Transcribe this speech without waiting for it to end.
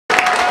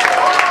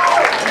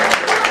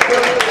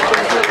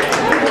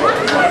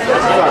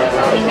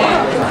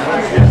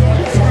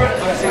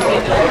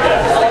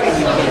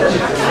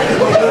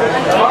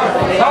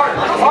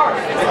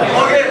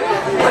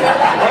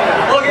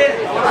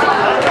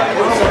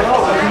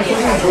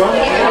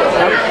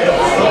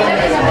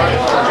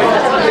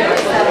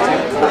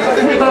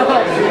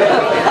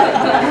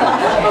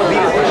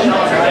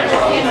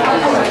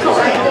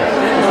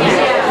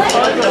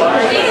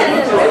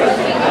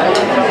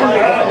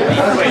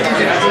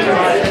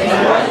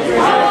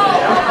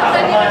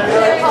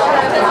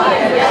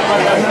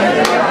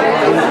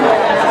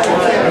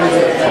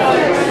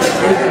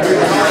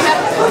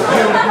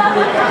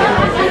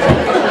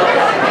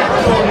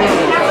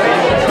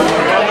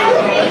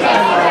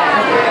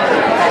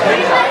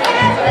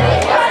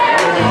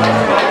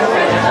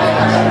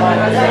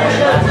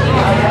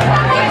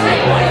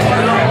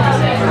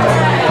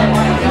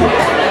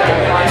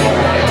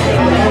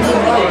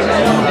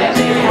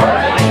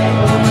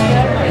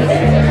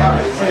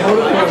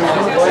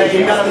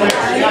So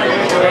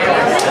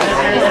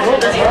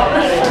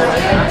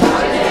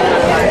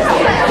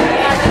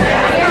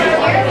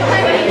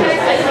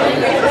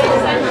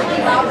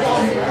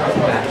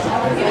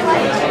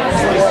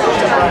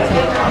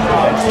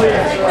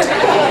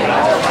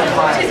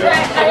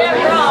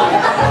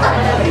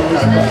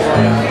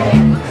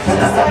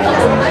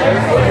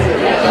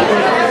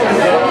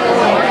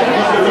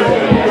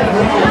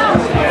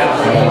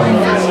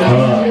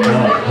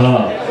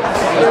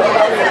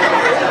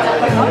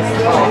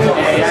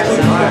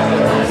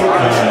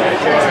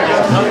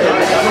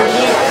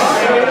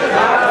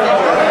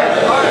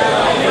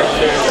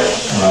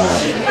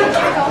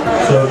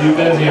if you've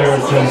been here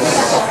since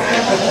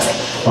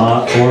 4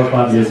 or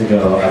 5 years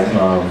ago,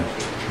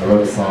 I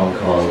wrote a song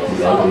called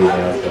The Ugly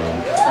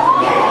Anthem.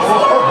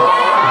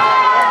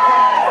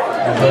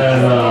 And then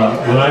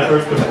when I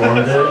first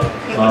performed it,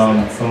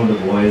 some of the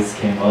boys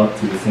came up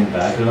to sing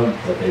backup,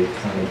 but they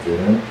kind of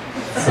didn't.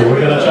 So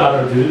we're gonna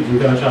try to do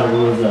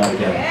that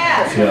again.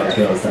 See how it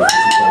goes. This is the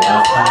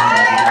last time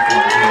that we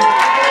can do it.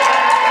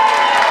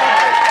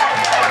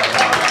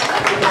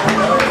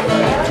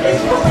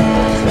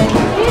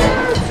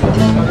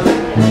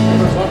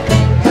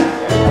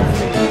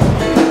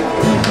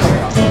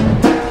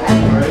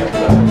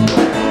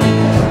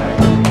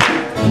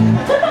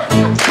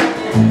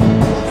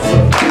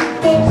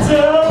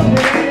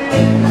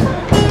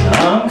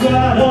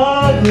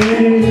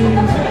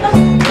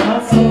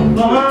 Not so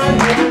fine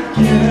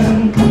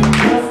looking,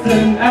 just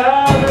an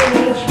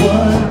average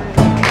one.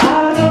 I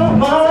don't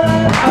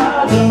mind, I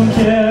don't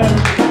care,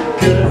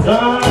 'cause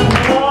I'm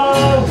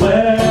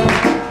aware.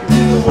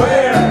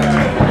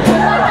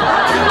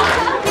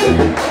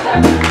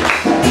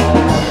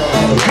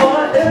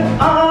 What if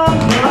I'm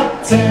not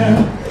 10?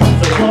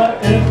 So what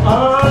if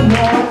I'm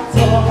not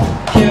tall?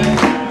 Can't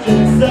you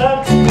just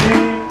accept me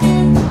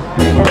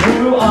for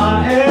who I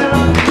am?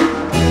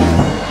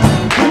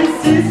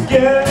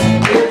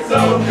 It's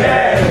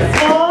okay.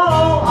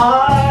 Small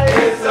eyes.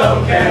 It's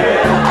okay.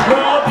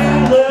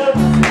 Rubbing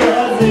lips,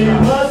 fuzzy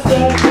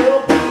mustache,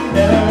 filthy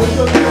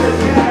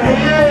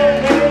hair.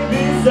 It may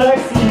be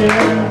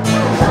sexier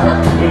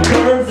with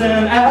curves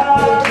and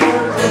abs.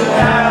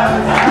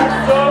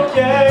 That's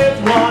okay. It's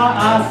why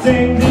I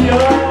sing the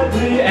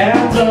ugly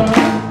anthem.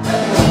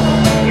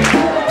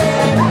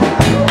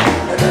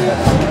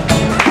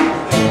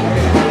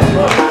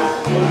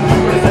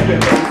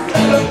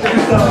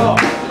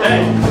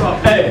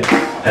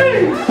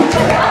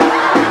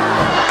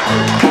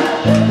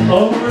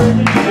 Over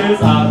the years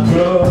I've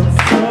grown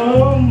so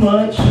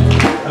much.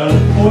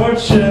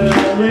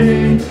 Unfortunately,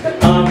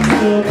 I'm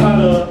still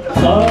kind of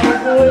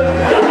ugly.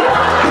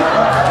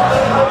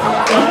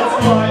 That's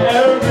why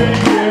every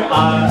year I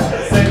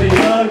say the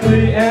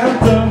ugly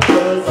anthem,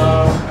 'cause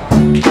I'm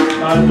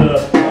kind of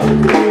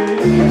ugly.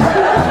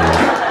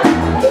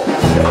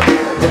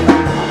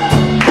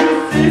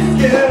 Messy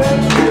skin,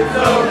 it's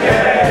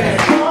okay.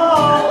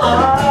 Small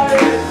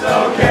eyes, it's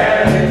okay.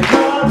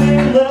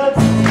 Rubbing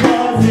lips,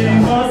 fuzzy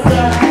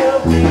mustache,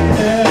 filthy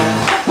hair.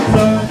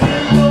 Some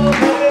people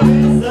may be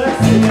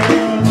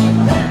sexier.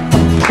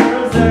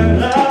 Curves and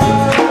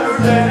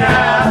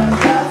abs,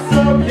 that's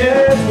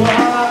okay. It's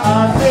why I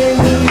sing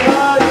the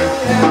ugly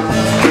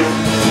anthem.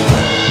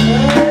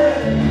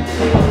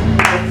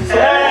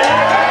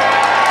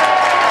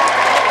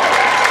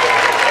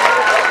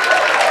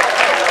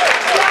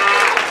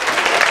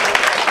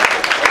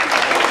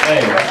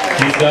 Hey,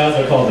 these guys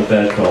are called the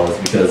bed calls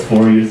because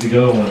 4 years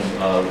ago when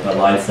the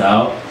lights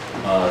out,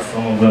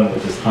 some of them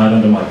would just hide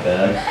under my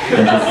bed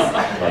and just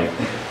like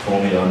pull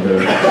me under.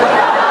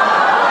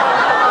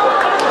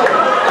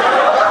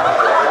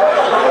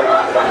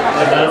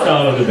 And that's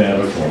how the band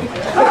was formed.